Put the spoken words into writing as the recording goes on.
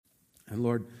And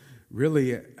Lord,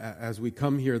 really, as we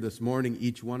come here this morning,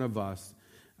 each one of us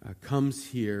comes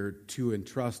here to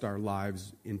entrust our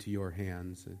lives into your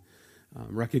hands,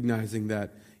 recognizing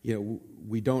that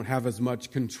we don't have as much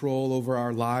control over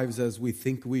our lives as we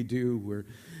think we do.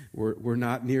 We're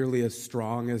not nearly as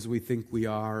strong as we think we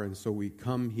are, and so we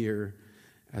come here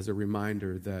as a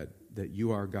reminder that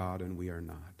you are God and we are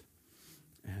not.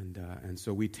 And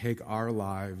so we take our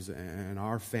lives and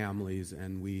our families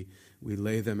and we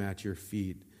lay them at your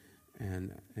feet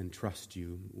and trust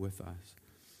you with us.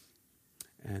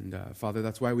 And Father,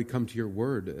 that's why we come to your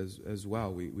word as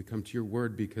well. We come to your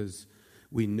word because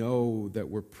we know that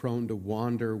we're prone to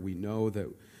wander. We know that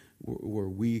we're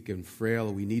weak and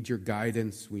frail. We need your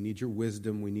guidance. We need your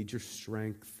wisdom. We need your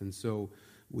strength. And so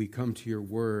we come to your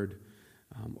word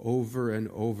over and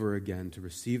over again to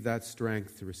receive that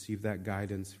strength, to receive that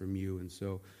guidance from you. And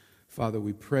so, Father,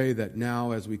 we pray that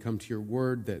now as we come to your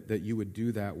word, that you would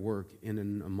do that work in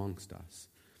and amongst us,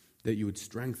 that you would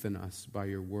strengthen us by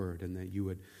your word, and that you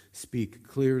would speak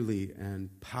clearly and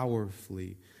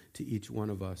powerfully to each one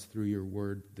of us through your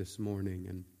word this morning.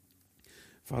 And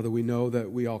Father, we know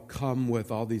that we all come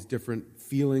with all these different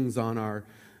feelings on our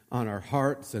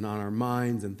hearts and on our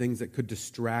minds, and things that could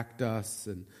distract us,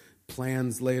 and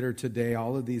plans later today,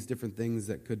 all of these different things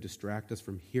that could distract us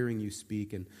from hearing you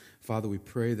speak. And Father, we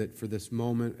pray that for this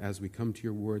moment, as we come to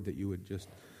your word, that you would just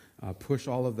push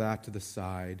all of that to the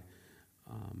side,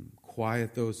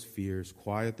 quiet those fears,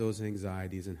 quiet those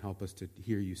anxieties, and help us to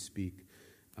hear you speak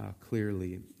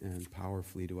clearly and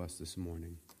powerfully to us this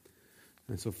morning.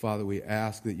 And so, Father, we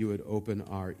ask that you would open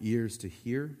our ears to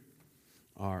hear,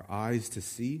 our eyes to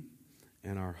see,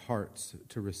 and our hearts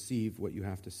to receive what you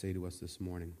have to say to us this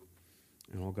morning.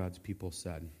 And all God's people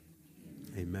said,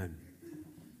 amen.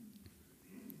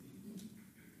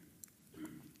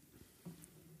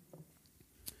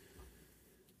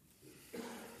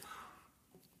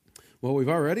 Well, we've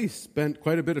already spent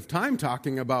quite a bit of time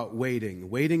talking about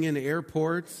waiting in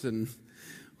airports, and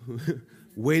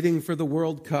waiting for the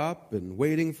World Cup, and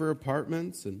waiting for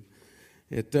apartments. And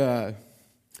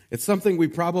it's something we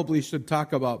probably should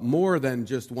talk about more than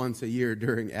just once a year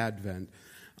during Advent.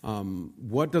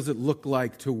 What does it look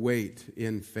like to wait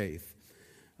in faith?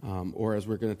 Or as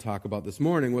we're going to talk about this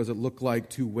morning, what does it look like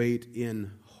to wait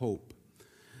in hope?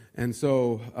 And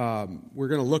so we're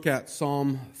going to look at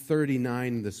Psalm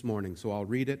 39 this morning. So I'll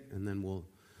read it and then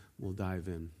we'll dive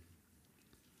in.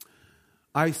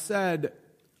 I said,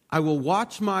 I will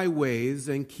watch my ways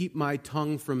and keep my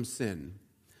tongue from sin.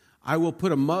 I will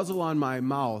put a muzzle on my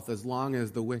mouth as long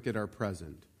as the wicked are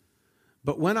present.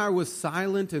 But when I was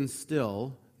silent and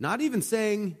still, not even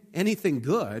saying anything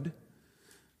good,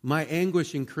 my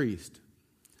anguish increased.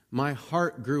 My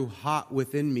heart grew hot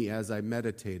within me as I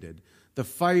meditated. The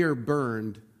fire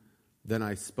burned, then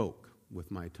I spoke with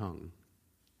my tongue.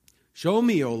 Show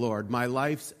me, O Lord, my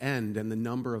life's end and the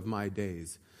number of my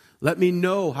days. Let me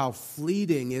know how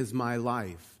fleeting is my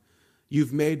life.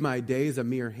 You've made my days a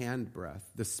mere handbreadth.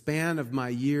 The span of my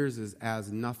years is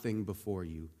as nothing before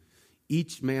you.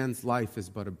 Each man's life is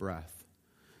but a breath.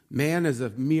 Man is a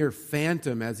mere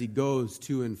phantom as he goes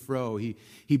to and fro.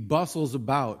 He bustles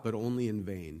about, but only in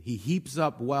vain. He heaps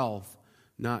up wealth,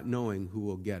 not knowing who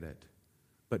will get it.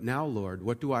 But now, Lord,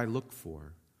 what do I look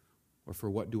for? Or for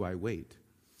what do I wait?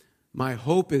 My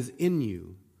hope is in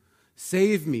you.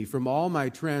 Save me from all my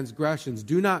transgressions.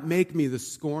 Do not make me the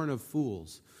scorn of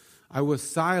fools. I was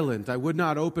silent. I would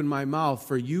not open my mouth,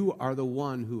 for you are the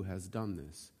one who has done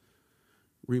this.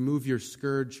 Remove your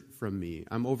scourge from me.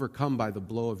 I'm overcome by the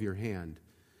blow of your hand.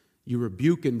 You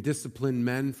rebuke and discipline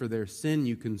men for their sin.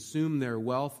 You consume their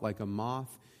wealth like a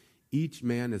moth. Each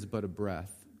man is but a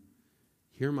breath.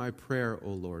 Hear my prayer, O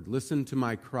Lord. Listen to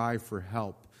my cry for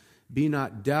help. Be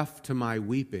not deaf to my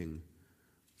weeping,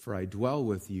 for I dwell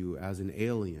with you as an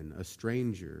alien, a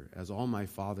stranger, as all my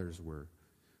fathers were.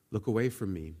 Look away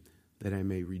from me, that I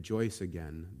may rejoice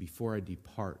again before I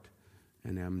depart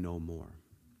and am no more.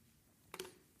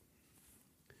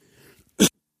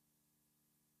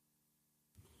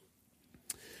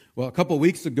 Well, a couple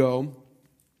weeks ago,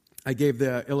 I gave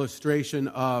the illustration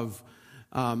of,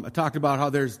 I talked about how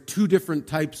there's two different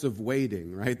types of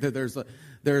waiting, right? That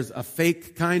there's a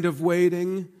fake kind of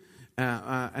waiting,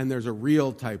 and there's a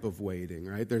real type of waiting,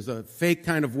 right? There's a fake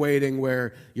kind of waiting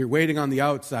where you're waiting on the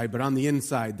outside, but on the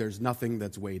inside, there's nothing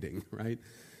that's waiting, right?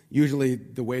 Usually,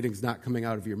 the waiting's not coming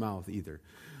out of your mouth either.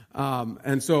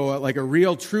 And so, like a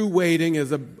real true waiting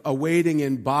is a waiting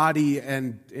in body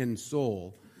and in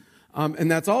soul.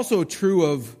 And that's also true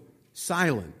of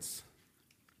silence.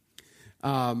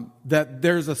 That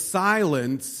there's a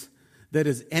silence that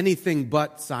is anything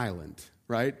but silent,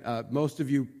 right? Most of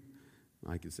you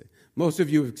I can say. Most of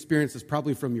you have experienced this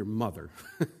probably from your mother.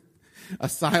 A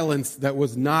silence that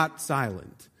was not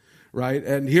silent, right?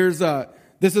 And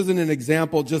this isn't an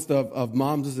example just of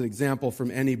moms as an example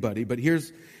from anybody, but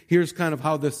here's kind of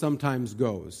how this sometimes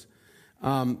goes.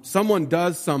 Someone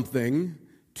does something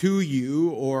to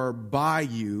you or by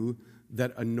you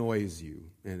that annoys you,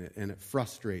 and it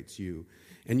frustrates you.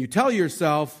 And you tell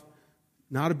yourself,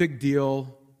 not a big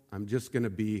deal, I'm just going to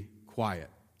be quiet.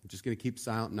 I'm just going to keep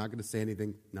silent, not going to say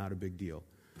anything, not a big deal.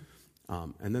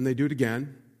 And then they do it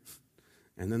again,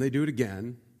 and then they do it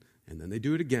again, and then they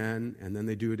do it again, and then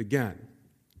they do it again.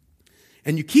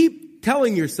 And you keep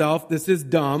telling yourself, this is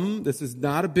dumb, this is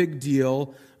not a big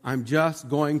deal, I'm just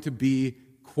going to be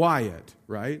quiet,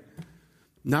 right?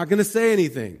 Not going to say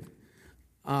anything.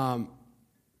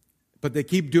 But they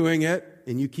keep doing it,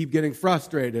 and you keep getting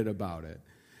frustrated about it.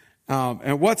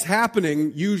 And what's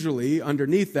happening usually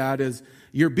underneath that is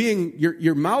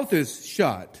your mouth is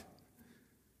shut,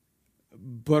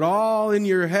 but all in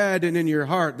your head and in your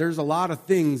heart, there's a lot of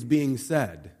things being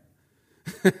said.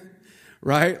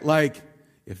 Right? Like,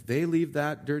 if they leave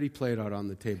that dirty plate out on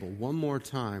the table one more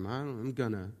time, I'm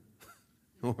gonna,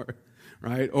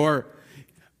 right? Or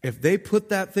if they put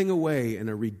that thing away in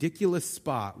a ridiculous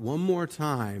spot one more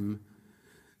time,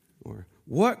 or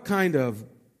what kind of,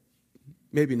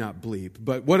 maybe not bleep,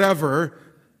 but whatever,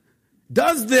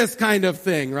 does this kind of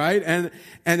thing, right? And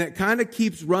it kind of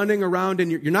keeps running around,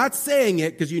 and you're not saying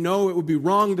it because you know it would be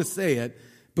wrong to say it,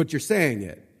 but you're saying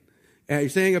it. And you're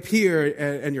saying up here,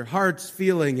 and your heart's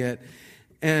feeling it,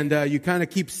 and you kind of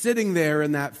keep sitting there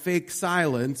in that fake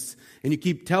silence, and you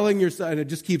keep telling yourself, and it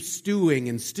just keeps stewing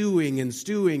and stewing and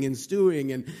stewing and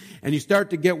stewing, and you start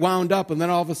to get wound up, and then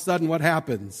all of a sudden, what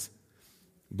happens?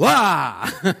 Blah!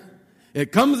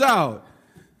 It comes out.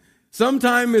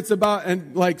 Sometime it's about,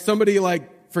 and like somebody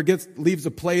forgets, leaves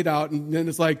a plate out, and then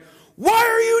it's like, why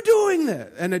are you doing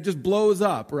that? And it just blows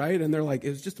up, right? And they're like,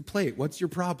 it's just a plate. What's your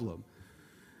problem?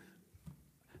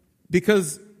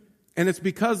 It's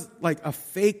because like a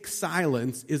fake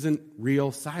silence isn't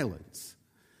real silence.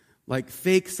 Like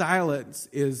fake silence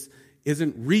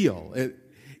isn't real. And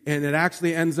it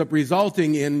actually ends up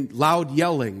resulting in loud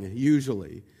yelling,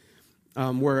 usually.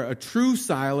 Where a true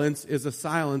silence is a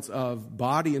silence of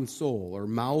body and soul, or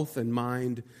mouth and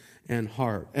mind and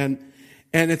heart. And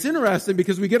it's interesting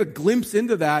because we get a glimpse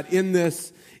into that in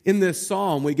this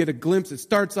psalm. We get a glimpse. It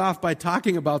starts off by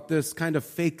talking about this kind of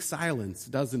fake silence,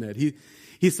 doesn't it?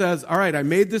 He says, all right, I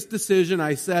made this decision.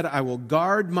 I said, I will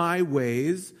guard my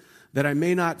ways that I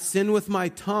may not sin with my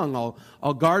tongue.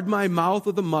 I'll guard my mouth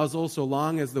with a muzzle so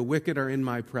long as the wicked are in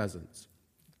my presence.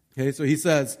 Okay, so he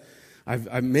says,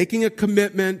 I'm making a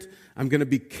commitment. I'm going to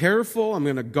be careful. I'm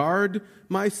going to guard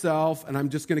myself, and I'm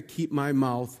just going to keep my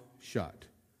mouth shut.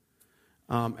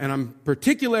 And I'm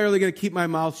particularly going to keep my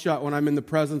mouth shut when I'm in the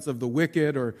presence of the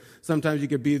wicked, or sometimes you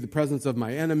could be the presence of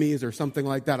my enemies or something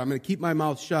like that. I'm going to keep my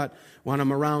mouth shut when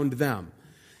I'm around them.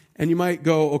 And you might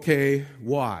go, okay,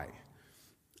 why?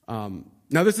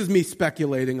 Now, this is me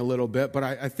speculating a little bit, but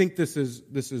I think this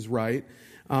is right.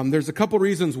 There's a couple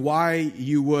reasons why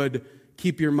you would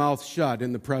keep your mouth shut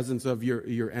in the presence of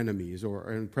your enemies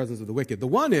or in the presence of the wicked. The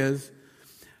one is,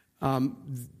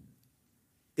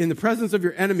 in the presence of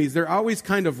your enemies, they're always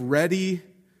kind of ready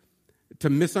to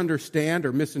misunderstand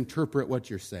or misinterpret what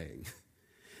you're saying.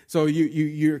 So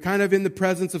you're kind of in the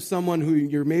presence of someone who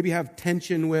you maybe have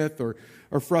tension with or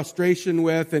frustration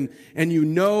with, and you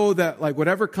know that like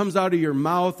whatever comes out of your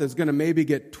mouth is going to maybe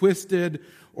get twisted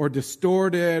or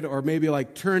distorted or maybe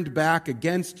like turned back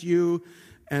against you.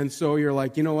 And so you're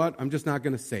like, you know what? I'm just not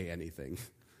going to say anything.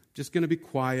 I'm just going to be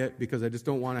quiet because I just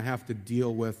don't want to have to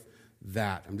deal with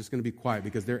that. I'm just going to be quiet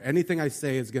because anything I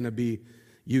say is going to be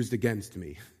used against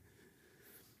me.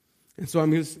 And so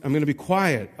I'm going to be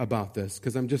quiet about this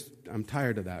because I'm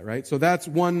tired of that, right? So that's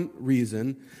one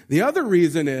reason. The other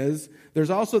reason is there's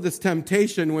also this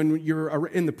temptation when you're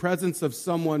in the presence of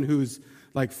someone who's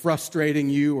like frustrating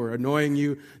you or annoying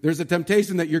you. There's a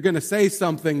temptation that you're going to say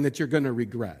something that you're going to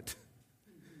regret.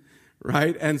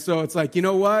 Right? And so it's like, you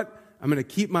know what? I'm going to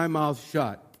keep my mouth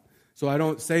shut so I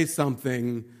don't say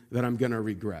something that I'm going to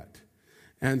regret.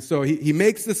 And so he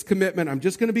makes this commitment. I'm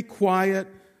just going to be quiet.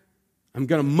 I'm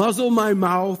going to muzzle my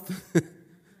mouth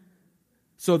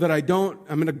so that I'm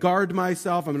going to guard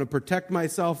myself. I'm going to protect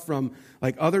myself from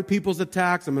like other people's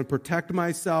attacks. I'm going to protect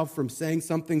myself from saying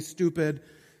something stupid.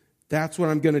 That's what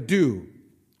I'm going to do.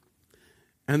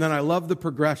 And then I love the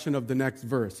progression of the next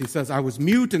verse. He says, I was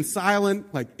mute and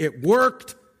silent, like it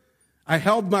worked. I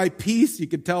held my peace. You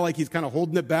could tell like he's kind of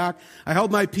holding it back. I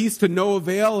held my peace to no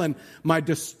avail, and my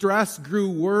distress grew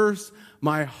worse.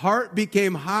 My heart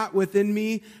became hot within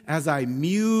me. As I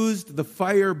mused, the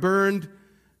fire burned,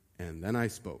 and then I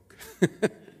spoke.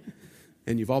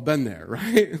 And you've all been there,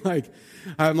 right?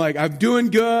 I'm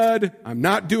doing good. I'm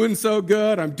not doing so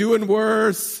good. I'm doing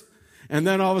worse. And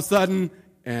then all of a sudden,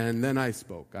 and then I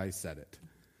spoke. I said it.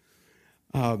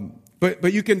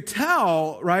 But you can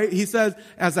tell, right? He says,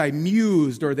 as I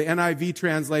mused, or the NIV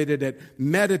translated it,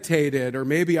 meditated, or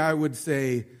maybe I would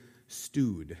say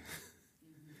stewed.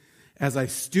 As I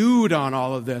stewed on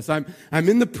all of this, I'm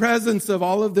in the presence of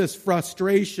all of this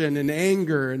frustration and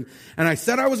anger, and I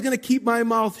said I was going to keep my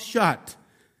mouth shut.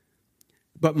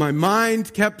 But my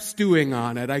mind kept stewing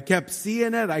on it. I kept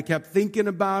seeing it. I kept thinking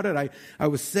about it. I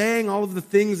was saying all of the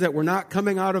things that were not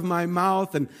coming out of my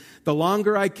mouth. And the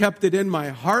longer I kept it in, my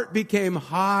heart became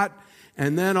hot.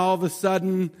 And then all of a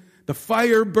sudden, the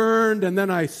fire burned, and then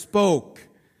I spoke.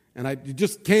 And it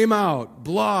just came out,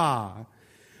 blah.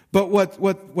 But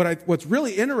what's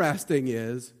really interesting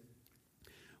is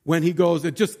when he goes,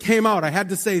 it just came out, I had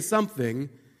to say something,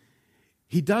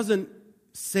 he doesn't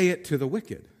say it to the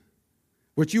wicked.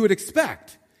 Which you would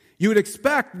expect. You would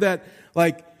expect that,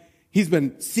 like, he's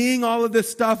been seeing all of this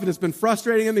stuff and it's been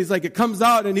frustrating him. He's like, it comes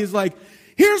out and he's like,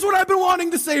 here's what I've been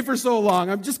wanting to say for so long.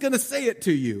 I'm just going to say it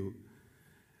to you.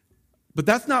 But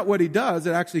that's not what he does.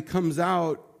 It actually comes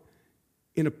out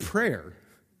in a prayer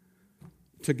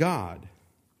to God,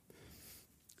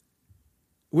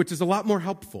 which is a lot more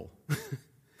helpful.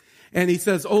 And he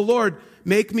says, "Oh Lord,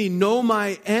 make me know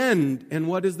my end, and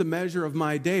what is the measure of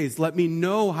my days? Let me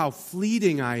know how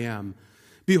fleeting I am.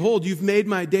 Behold, you've made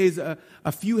my days a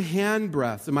few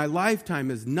handbreadths, and my lifetime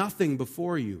is nothing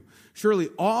before you. Surely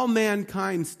all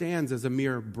mankind stands as a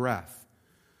mere breath.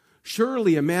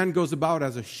 Surely a man goes about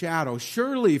as a shadow.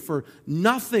 Surely for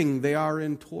nothing they are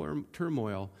in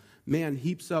turmoil. Man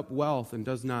heaps up wealth and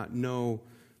does not know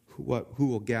who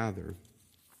will gather."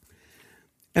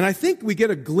 And I think we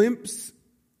get a glimpse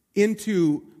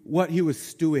into what he was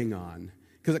stewing on,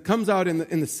 because it comes out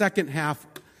in the second half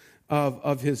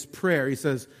of his prayer. He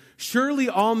says, "Surely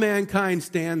all mankind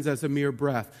stands as a mere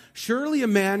breath. Surely a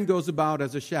man goes about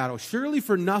as a shadow. Surely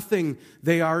for nothing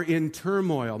they are in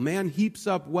turmoil. Man heaps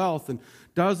up wealth and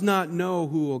does not know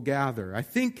who will gather." I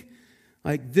think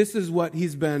like this is what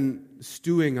he's been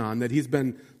stewing on, that he's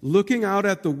been looking out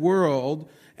at the world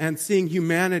and seeing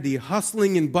humanity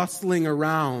hustling and bustling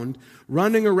around,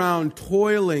 running around,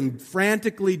 toiling,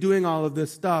 frantically doing all of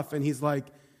this stuff. And he's like,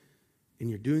 and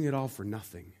you're doing it all for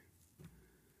nothing.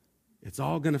 It's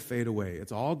all going to fade away.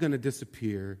 It's all going to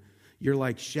disappear. You're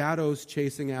like shadows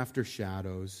chasing after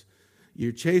shadows.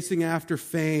 You're chasing after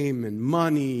fame and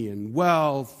money and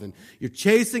wealth, and you're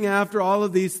chasing after all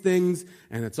of these things,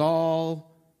 and it's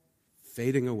all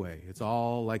fading away. It's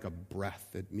all like a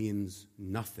breath. It means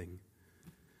nothing.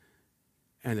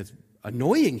 And it's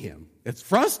annoying him. It's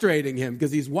frustrating him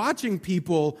because he's watching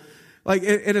people,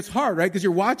 and it's hard, right? Because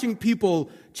you're watching people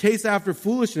chase after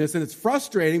foolishness, and it's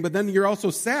frustrating, but then you're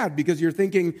also sad because you're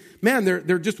thinking, man,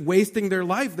 they're just wasting their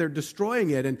life. They're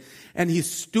destroying it. And he's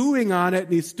stewing on it,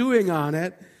 and he's stewing on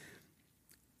it.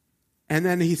 And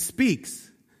then he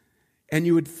speaks. And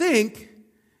you would think,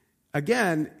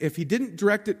 again, if he didn't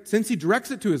direct it, since he directs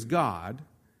it to his God,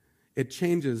 it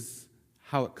changes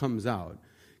how it comes out.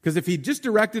 Because if he just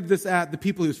directed this at the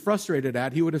people he was frustrated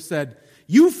at, he would have said,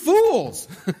 "You fools!"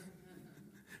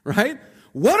 Right?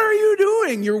 "What are you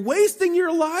doing? You're wasting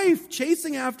your life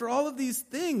chasing after all of these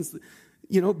things."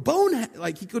 Bonehead.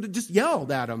 Like he could have just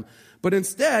yelled at him. But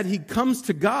instead, he comes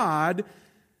to God.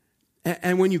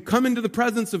 And when you come into the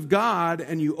presence of God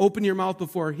and you open your mouth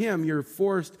before him, you're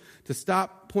forced to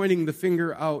stop pointing the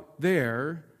finger out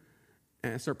there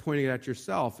and start pointing it at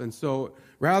yourself. And so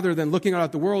rather than looking out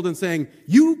at the world and saying,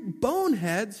 "You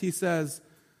boneheads," he says,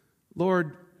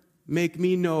 "Lord, make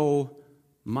me know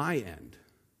my end.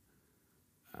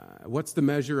 What's the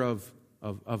measure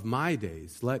of my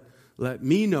days? Let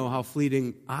me know how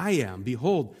fleeting I am.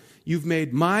 Behold, you've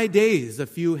made my days a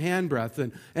few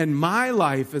handbreadths, and my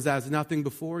life is as nothing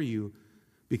before you,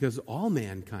 because all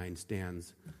mankind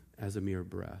stands as a mere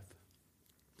breath."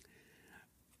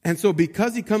 And so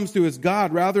because he comes to his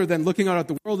God, rather than looking out at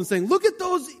the world and saying, "Look at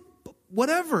those,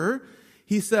 whatever,"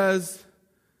 he says,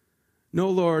 "No,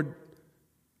 Lord,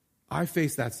 I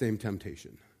face that same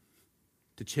temptation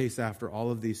to chase after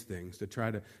all of these things, to try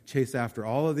to chase after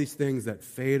all of these things that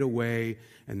fade away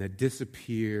and that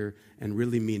disappear and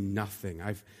really mean nothing.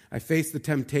 I face the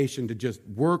temptation to just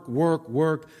work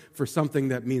for something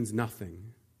that means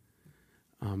nothing."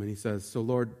 And he says, "So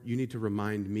Lord, you need to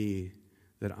remind me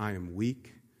that I am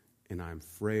weak and I'm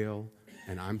frail,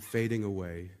 and I'm fading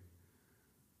away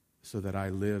so that I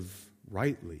live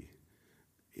rightly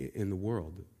in the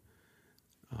world.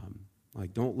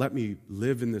 Don't let me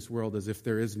live in this world as if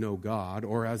there is no God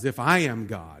or as if I am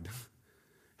God.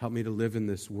 Help me to live in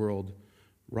this world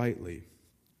rightly.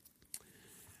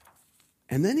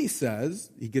 And then he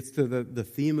gets to the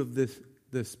theme of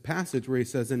this passage where he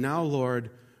says, and now,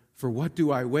 Lord, for what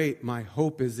do I wait? My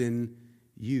hope is in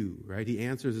you, right? He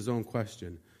answers his own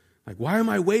question. Why am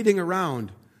I waiting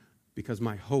around? Because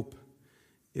my hope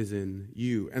is in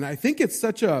you. And I think it's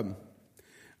such a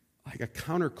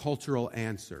countercultural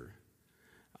answer.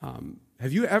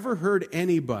 Have you ever heard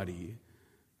anybody,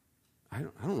 I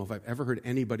don't know if I've ever heard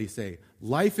anybody say,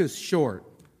 life is short,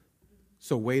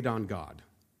 so wait on God.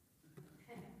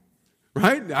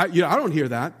 Right? I don't hear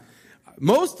that.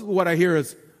 Most of what I hear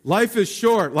is, life is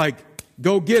short,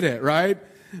 go get it, right?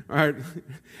 All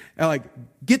right.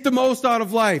 Get the most out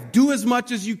of life. Do as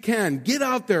much as you can. Get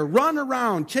out there. Run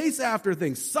around. Chase after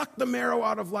things. Suck the marrow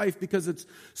out of life because it's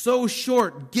so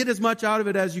short. Get as much out of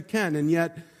it as you can. And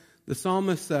yet, the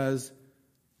psalmist says,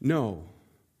 no,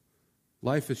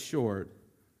 life is short.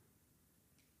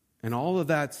 And all of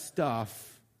that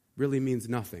stuff really means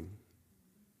nothing.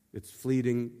 It's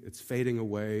fleeting. It's fading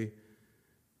away.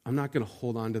 I'm not going to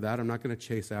hold on to that. I'm not going to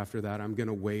chase after that. I'm going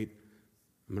to wait.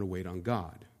 I'm going to wait on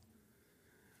God.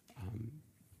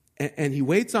 And he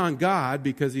waits on God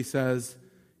because he says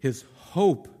his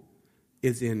hope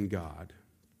is in God.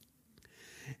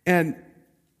 And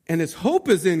his hope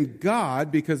is in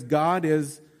God because God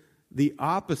is the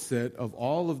opposite of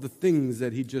all of the things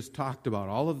that he just talked about,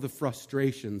 all of the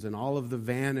frustrations and all of the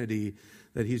vanity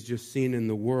that he's just seen in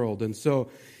the world. And so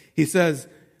he says,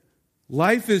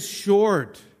 life is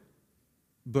short,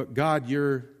 but God,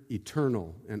 you're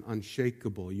eternal and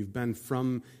unshakable. You've been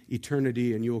from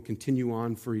eternity and you will continue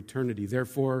on for eternity.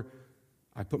 Therefore,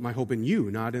 I put my hope in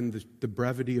you, not in the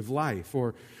brevity of life.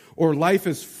 Or life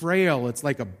is frail. It's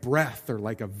like a breath or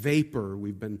like a vapor.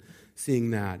 We've been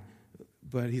seeing that.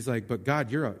 But he's like, but God,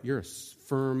 you're a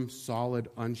firm, solid,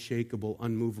 unshakable,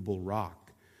 unmovable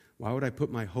rock. Why would I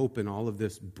put my hope in all of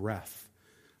this breath?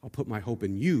 I'll put my hope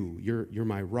in you. You're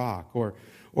my rock. Or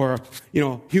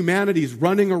humanity's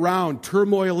running around,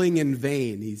 turmoiling in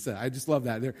vain. He said, I just love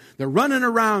that. They're running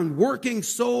around, working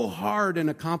so hard and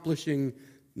accomplishing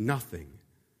nothing.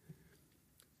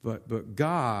 But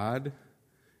God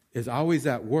is always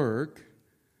at work,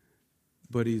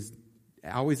 but he's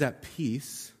always at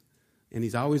peace, and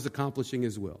he's always accomplishing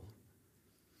his will.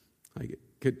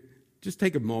 Could just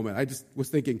take a moment. I just was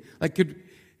thinking,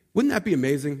 wouldn't that be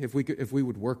amazing if we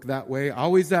would work that way?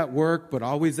 Always at work, but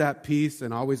always at peace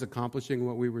and always accomplishing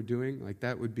what we were doing.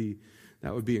 That would be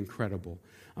incredible.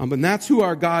 But that's who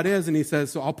our God is, and he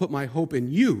says, so I'll put my hope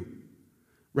in you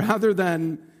rather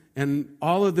than in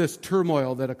all of this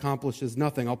turmoil that accomplishes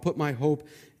nothing. I'll put my hope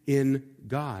in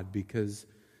God because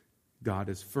God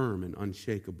is firm and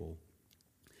unshakable.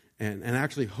 And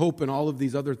actually hope in all of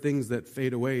these other things that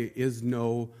fade away is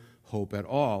no hope at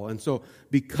all. And so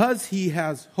because he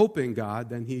has hope in God,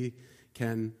 then he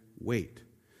can wait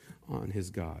on his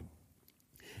God.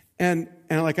 And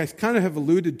like I kind of have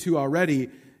alluded to already,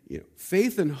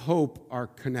 faith and hope are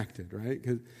connected, right?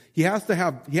 Because you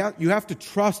have to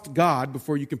trust God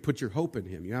before you can put your hope in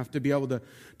him. You have to be able to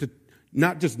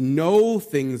not just know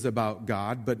things about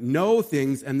God, but know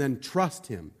things and then trust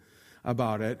him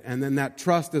about it. And then that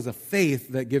trust is a faith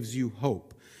that gives you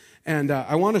hope. And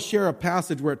I want to share a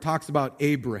passage where it talks about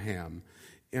Abraham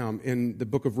in the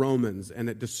book of Romans, and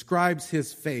it describes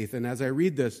his faith. And as I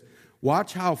read this,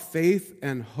 watch how faith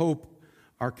and hope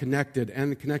are connected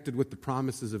and connected with the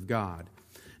promises of God.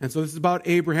 And so this is about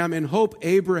Abraham. In hope,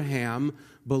 Abraham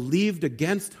believed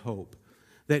against hope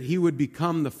that he would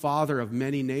become the father of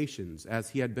many nations, as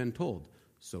he had been told,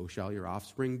 so shall your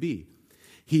offspring be.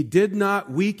 He did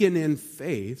not weaken in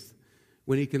faith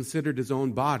when he considered his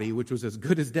own body, which was as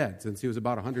good as dead since he was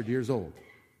about 100 years old.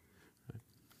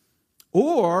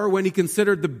 Or when he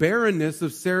considered the barrenness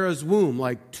of Sarah's womb,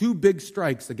 like two big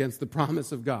strikes against the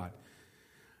promise of God.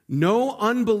 No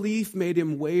unbelief made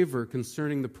him waver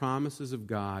concerning the promises of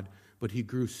God, but he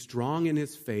grew strong in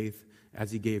his faith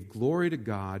as he gave glory to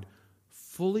God,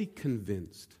 fully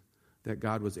convinced that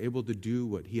God was able to do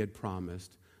what he had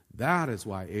promised. That is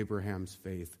why Abraham's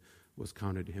faith was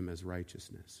counted to him as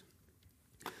righteousness.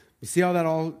 You see how that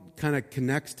all kind of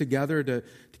connects together to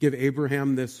give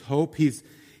Abraham this hope?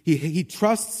 He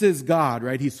trusts his God,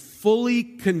 right? He's fully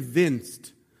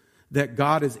convinced that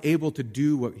God is able to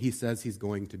do what he says he's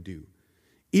going to do,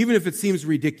 even if it seems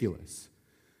ridiculous.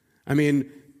 I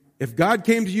mean, If God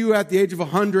came to you at the age of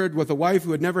 100 with a wife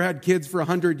who had never had kids for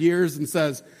 100 years and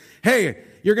says, hey,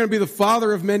 you're going to be the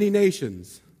father of many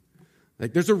nations.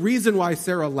 Like, there's a reason why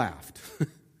Sarah laughed.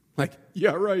 Like,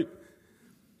 yeah, right.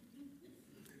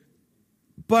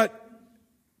 But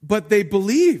they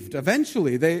believed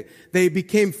eventually. They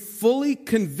became fully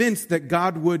convinced that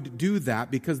God would do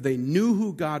that because they knew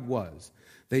who God was.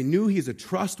 They knew He's a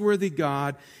trustworthy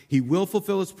God. He will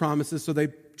fulfill His promises, so they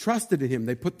trusted in Him.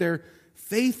 They put their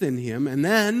faith in Him, and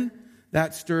then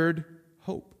that stirred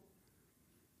hope.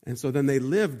 And so then they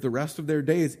lived the rest of their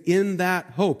days in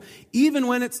that hope, even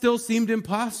when it still seemed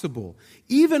impossible.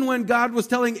 Even when God was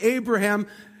telling Abraham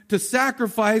to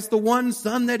sacrifice the one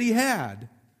son that he had.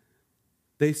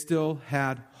 They still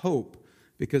had hope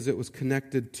because it was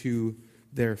connected to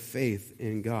their faith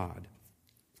in God.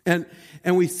 And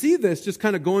we see this just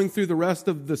kind of going through the rest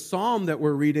of the psalm that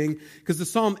we're reading, because the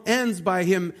psalm ends by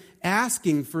him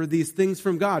asking for these things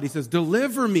from God. He says,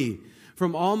 deliver me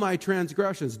from all my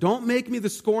transgressions. Don't make me the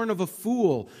scorn of a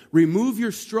fool. Remove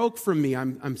your stroke from me.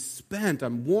 I'm spent.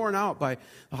 I'm worn out by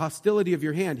the hostility of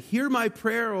your hand. Hear my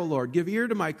prayer, O Lord. Give ear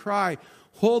to my cry.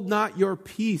 Hold not your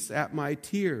peace at my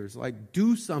tears. Like,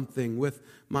 do something with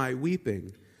my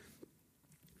weeping.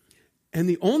 And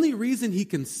the only reason he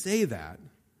can say that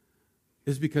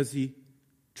is because he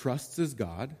trusts his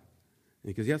God and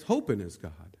because he has hope in his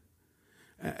God.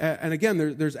 And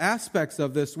again, there's aspects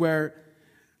of this where,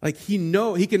 like, he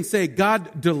can say,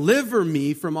 God, deliver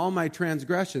me from all my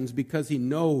transgressions, because he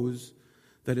knows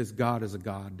that his God is a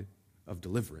God of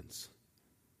deliverance.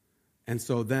 And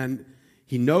so then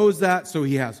he knows that, so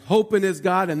he has hope in his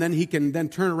God, and then he can then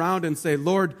turn around and say,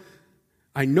 Lord,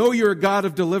 I know you're a God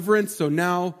of deliverance, so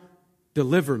now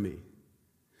deliver me.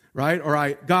 Right?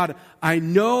 Or God, I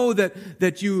know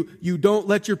that you don't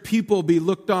let your people be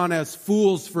looked on as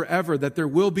fools forever, that there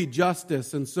will be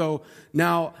justice. And so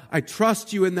now I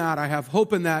trust you in that. I have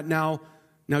hope in that. Now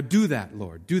do that,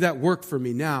 Lord. Do that work for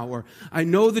me now. Or I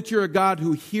know that you're a God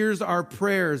who hears our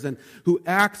prayers and who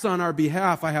acts on our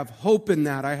behalf. I have hope in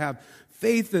that. I have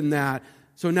faith in that.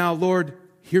 So now, Lord,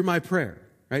 hear my prayer.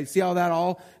 Right? See how that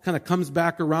all kind of comes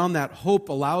back around? That hope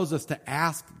allows us to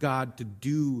ask God to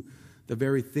do the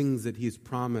very things that he's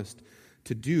promised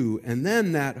to do. And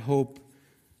then that hope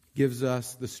gives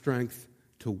us the strength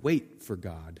to wait for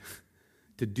God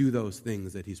to do those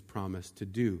things that he's promised to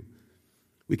do.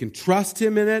 We can trust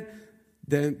him in it.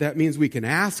 Then that means we can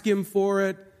ask him for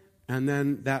it. And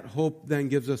then that hope then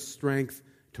gives us strength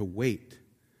to wait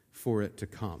for it to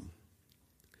come.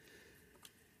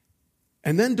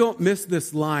 And then don't miss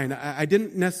this line. I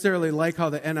didn't necessarily like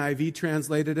how the NIV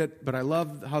translated it, but I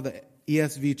love how the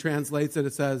ESV translates it.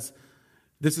 It says,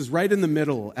 this is right in the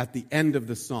middle at the end of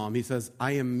the psalm. He says,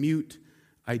 I am mute.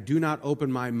 I do not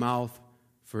open my mouth,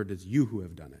 for it is you who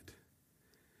have done it.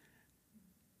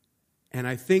 And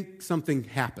I think something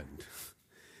happened,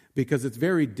 because it's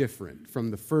very different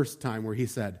from the first time where he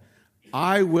said,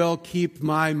 I will keep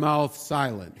my mouth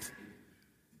silent.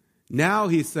 Now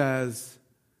he says,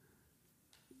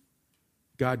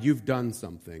 God, you've done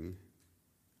something,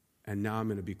 and now I'm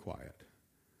going to be quiet.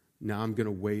 Now I'm going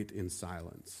to wait in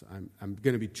silence. I'm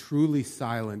going to be truly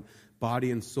silent, body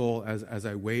and soul, as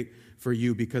I wait for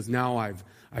you, because now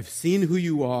I've seen who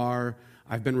you are.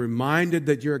 I've been reminded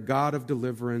that you're a God of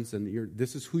deliverance, and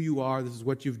this is who you are, this is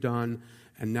what you've done,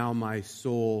 and now my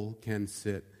soul can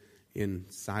sit in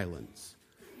silence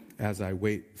as I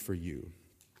wait for you.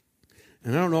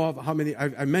 And I don't know how many,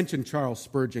 I mentioned Charles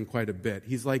Spurgeon quite a bit.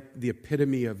 He's like the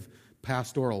epitome of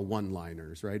pastoral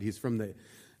one-liners, right? He's from the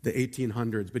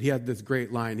 1800s, but he had this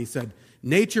great line. He said,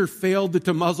 nature failed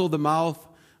to muzzle the mouth,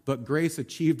 but grace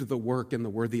achieved the work in the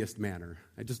worthiest manner.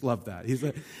 I just love that. He's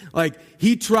like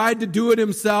he tried to do it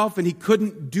himself, and he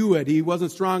couldn't do it. He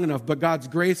wasn't strong enough, but God's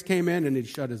grace came in, and he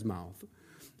shut his mouth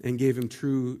and gave him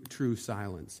true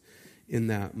silence in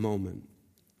that moment.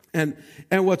 And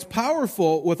what's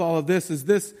powerful with all of this is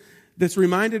this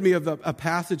reminded me of a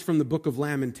passage from the book of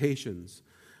Lamentations,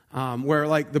 where,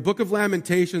 like, the book of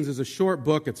Lamentations is a short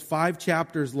book. It's 5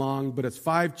 chapters long, but it's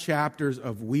 5 chapters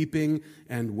of weeping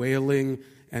and wailing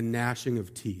and gnashing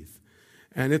of teeth.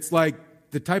 And it's like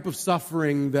the type of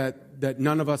suffering that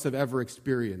none of us have ever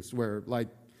experienced, where, like,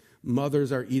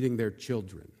 mothers are eating their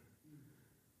children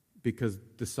because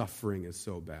the suffering is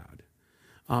so bad.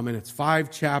 And it's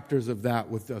 5 chapters of that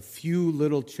with a few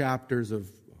little chapters of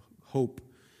hope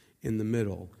in the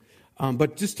middle.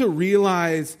 But just to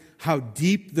realize how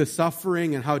deep the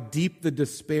suffering and how deep the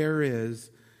despair is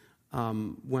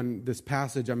when this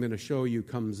passage I'm going to show you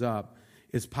comes up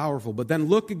is powerful. But then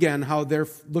look again how they're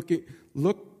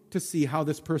look to see how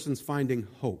this person's finding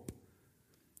hope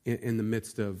in the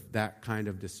midst of that kind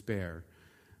of despair.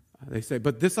 They say,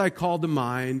 but this I call to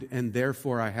mind, and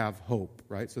therefore I have hope,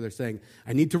 right? So they're saying,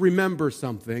 I need to remember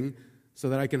something so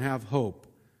that I can have hope.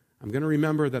 I'm going to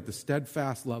remember that the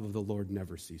steadfast love of the Lord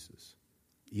never ceases,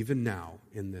 even now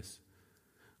in this.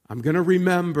 I'm going to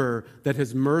remember that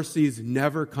his mercies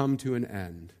never come to an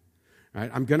end. Right?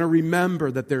 I'm going to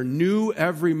remember that they're new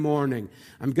every morning.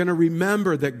 I'm going to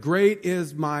remember that great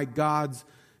is my God's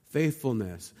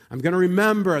faithfulness. I'm going to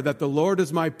remember that the Lord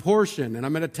is my portion, and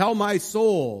I'm going to tell my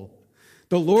soul,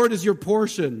 the Lord is your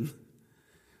portion.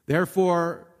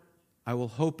 Therefore, I will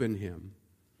hope in him.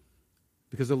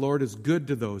 Because the Lord is good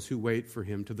to those who wait for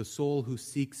him, to the soul who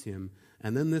seeks him.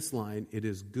 And then this line, it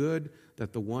is good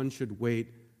that the one should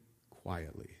wait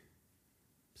quietly,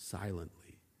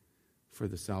 silently, for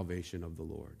the salvation of the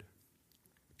Lord.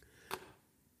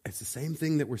 It's the same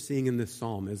thing that we're seeing in this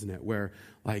psalm, isn't it? Where,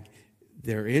 like,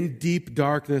 they're in deep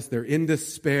darkness, they're in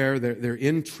despair, they're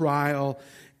in trial,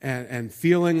 and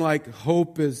feeling like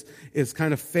hope is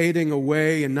kind of fading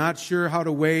away and not sure how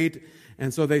to wait.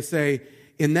 And so they say,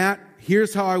 in that,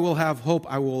 here's how I will have hope.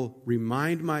 I will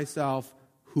remind myself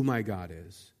who my God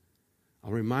is.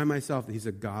 I'll remind myself that he's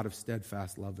a God of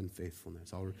steadfast love and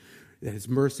faithfulness. That his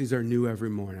mercies are new every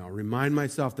morning. I'll remind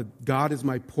myself that God is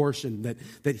my portion,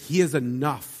 that he is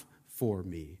enough for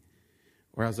me.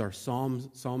 Or as our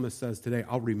psalmist says today,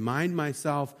 I'll remind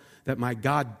myself that my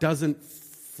God doesn't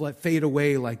fade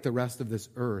away like the rest of this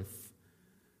earth,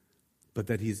 but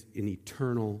that he's an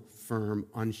eternal, firm,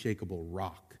 unshakable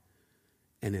rock.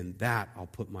 And in that, I'll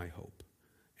put my hope.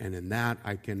 And in that,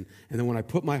 and then when I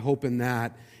put my hope in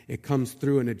that, it comes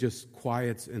through and it just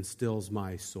quiets and stills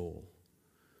my soul.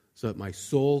 So that my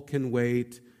soul can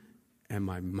wait, and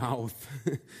my mouth,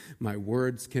 my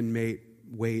words can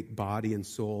wait, body and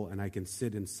soul, and I can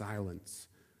sit in silence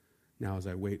now as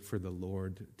I wait for the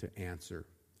Lord to answer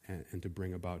and to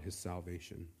bring about his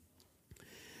salvation.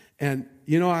 And,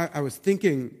 I was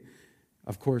thinking,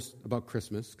 of course, about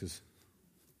Christmas, because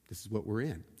this is what we're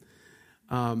in.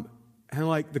 And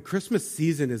like the Christmas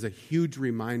season is a huge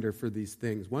reminder for these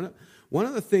things. One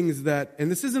of the things that,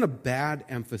 and this isn't a bad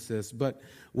emphasis, but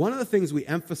one of the things we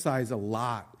emphasize a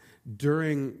lot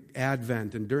during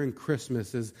Advent and during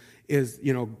Christmas is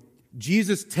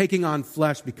Jesus taking on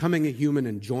flesh, becoming a human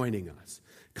and joining us,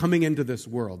 coming into this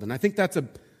world. And I think that's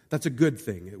a good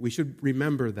thing. We should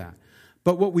remember that.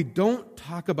 But what we don't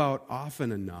talk about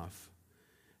often enough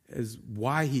is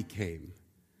why he came.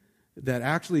 That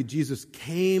actually Jesus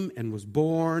came and was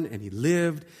born, and he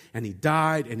lived, and he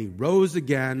died, and he rose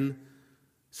again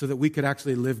so that we could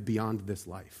actually live beyond this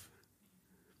life.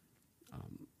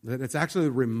 That it's actually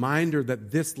a reminder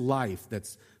that this life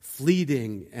that's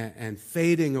fleeting and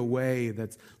fading away,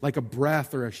 that's like a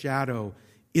breath or a shadow,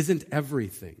 isn't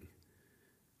everything.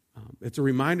 It's a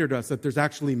reminder to us that there's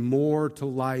actually more to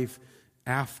life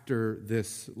after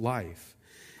this life.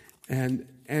 And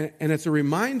it's a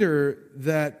reminder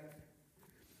that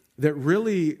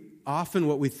really often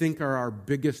what we think are our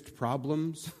biggest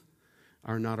problems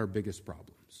are not our biggest problems.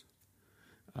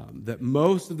 That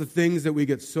most of the things that we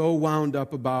get so wound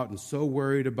up about and so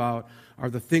worried about are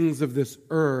the things of this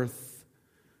earth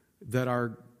that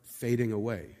are fading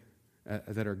away,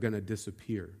 that are going to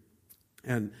disappear.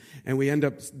 And we end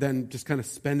up then just kind of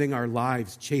spending our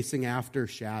lives chasing after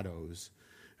shadows.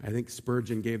 I think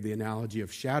Spurgeon gave the analogy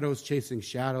of shadows chasing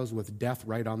shadows with death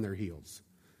right on their heels.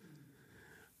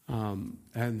 And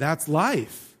that's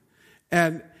life.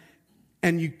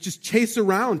 And you just chase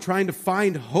around trying to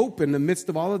find hope in the midst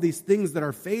of all of these things that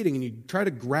are fading, and you try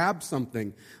to grab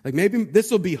something. Like maybe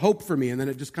this will be hope for me, and then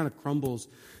it just kind of crumbles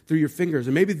through your fingers.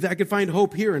 And maybe I could find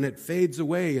hope here, and it fades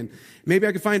away. And maybe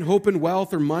I could find hope in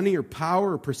wealth or money or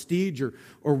power or prestige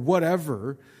or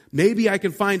whatever. Maybe I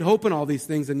can find hope in all these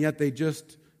things, and yet they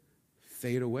just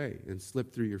fade away and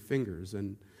slip through your fingers.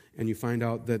 And you find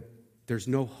out that there's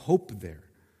no hope there,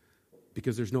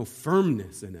 because there's no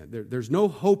firmness in it. There's no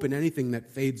hope in anything that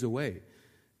fades away,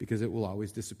 because it will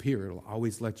always disappear. It'll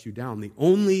always let you down. The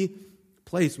only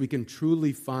place we can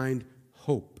truly find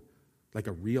hope, like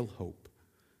a real hope,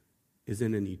 is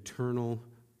in an eternal,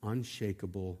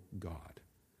 unshakable God.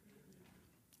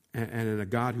 And in a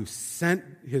God who sent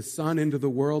his Son into the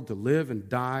world to live and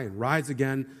die and rise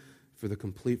again for the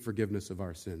complete forgiveness of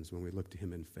our sins when we look to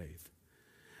him in faith.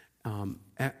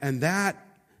 And that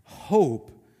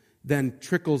hope then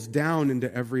trickles down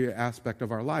into every aspect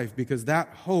of our life, because that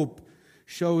hope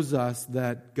shows us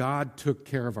that God took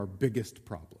care of our biggest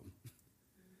problem.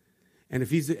 And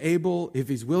if he's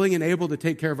willing and able to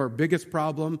take care of our biggest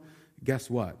problem, guess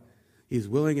what? He's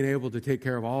willing and able to take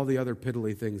care of all the other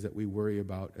piddly things that we worry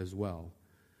about as well.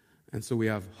 And so we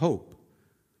have hope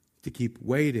to keep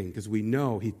waiting, because we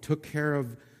know he took care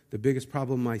of the biggest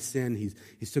problem, my sin.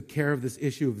 He's took care of this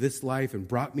issue of this life and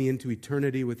brought me into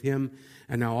eternity with him.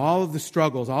 And now all of the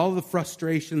struggles, all of the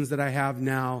frustrations that I have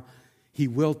now, he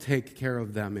will take care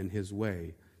of them in his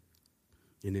way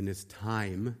and in his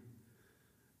time.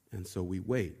 And so we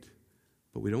wait.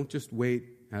 But we don't just wait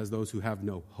as those who have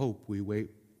no hope. We wait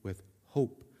with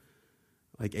hope,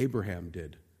 like Abraham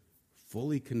did,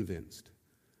 fully convinced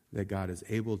that God is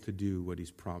able to do what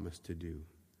he's promised to do.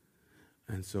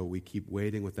 And so we keep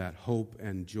waiting with that hope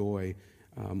and joy,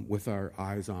 with our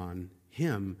eyes on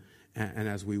him. And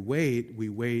as we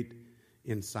wait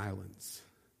in silence.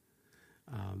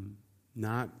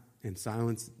 Not in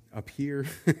silence up here,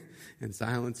 in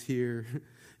silence here,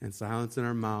 and silence in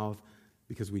our mouth,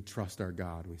 because we trust our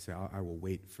God. We say, I will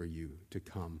wait for you to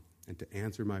come and to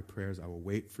answer my prayers. I will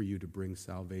wait for you to bring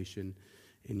salvation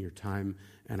in your time,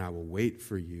 and I will wait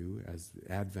for you, as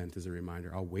Advent is a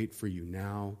reminder. I'll wait for you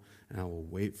now, and I will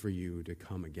wait for you to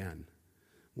come again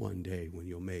one day when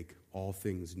you'll make all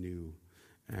things new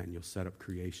and you'll set up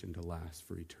creation to last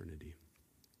for eternity.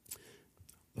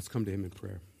 Let's come to him in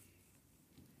prayer.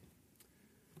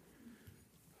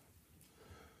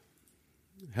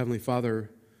 Heavenly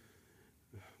Father,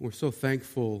 we're so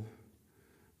thankful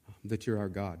that you're our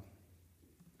God.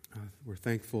 We're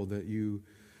thankful that you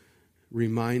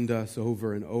remind us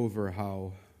over and over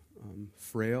how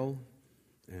frail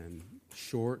and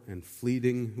short and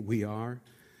fleeting we are,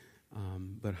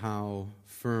 but how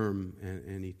firm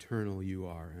and eternal you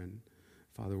are. And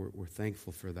Father, we're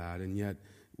thankful for that. And yet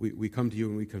we come to you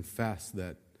and we confess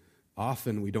that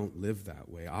often we don't live that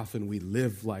way. Often we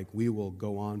live like we will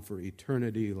go on for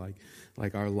eternity,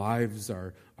 like our lives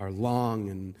are long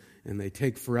and they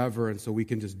take forever, and so we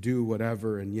can just do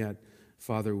whatever. And yet,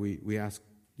 Father, we ask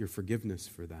your forgiveness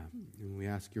for that. And we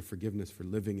ask your forgiveness for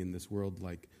living in this world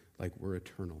like we're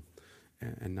eternal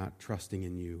and not trusting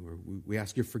in you. Or we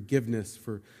ask your forgiveness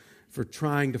for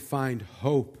trying to find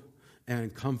hope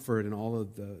and comfort in all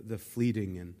of the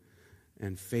fleeting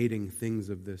and fading things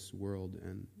of this world.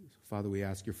 And Father, we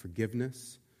ask your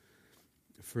forgiveness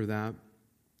for that,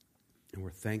 and we're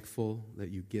thankful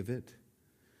that you give it.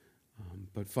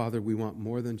 But Father, we want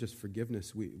more than just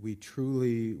forgiveness. We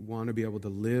truly want to be able to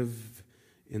live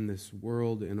in this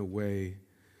world in a way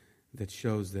that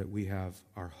shows that we have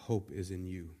our hope is in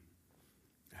you,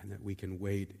 and that we can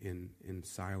wait in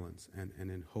silence and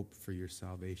in hope for your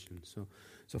salvation.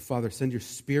 So Father, send your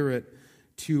Spirit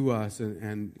to us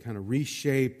and kind of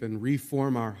reshape and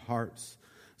reform our hearts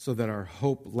so that our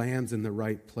hope lands in the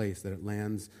right place, that it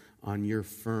lands on your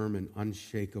firm and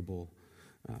unshakable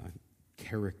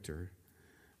character.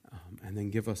 And then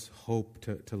give us hope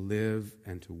to live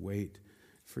and to wait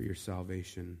for your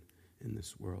salvation in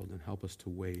this world, and help us to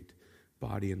wait,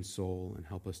 body and soul, and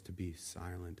help us to be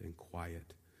silent and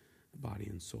quiet, body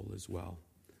and soul as well.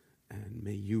 And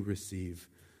may you receive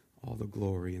all the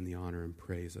glory and the honor and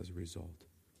praise as a result.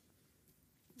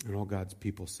 And all God's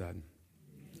people said,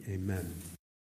 amen.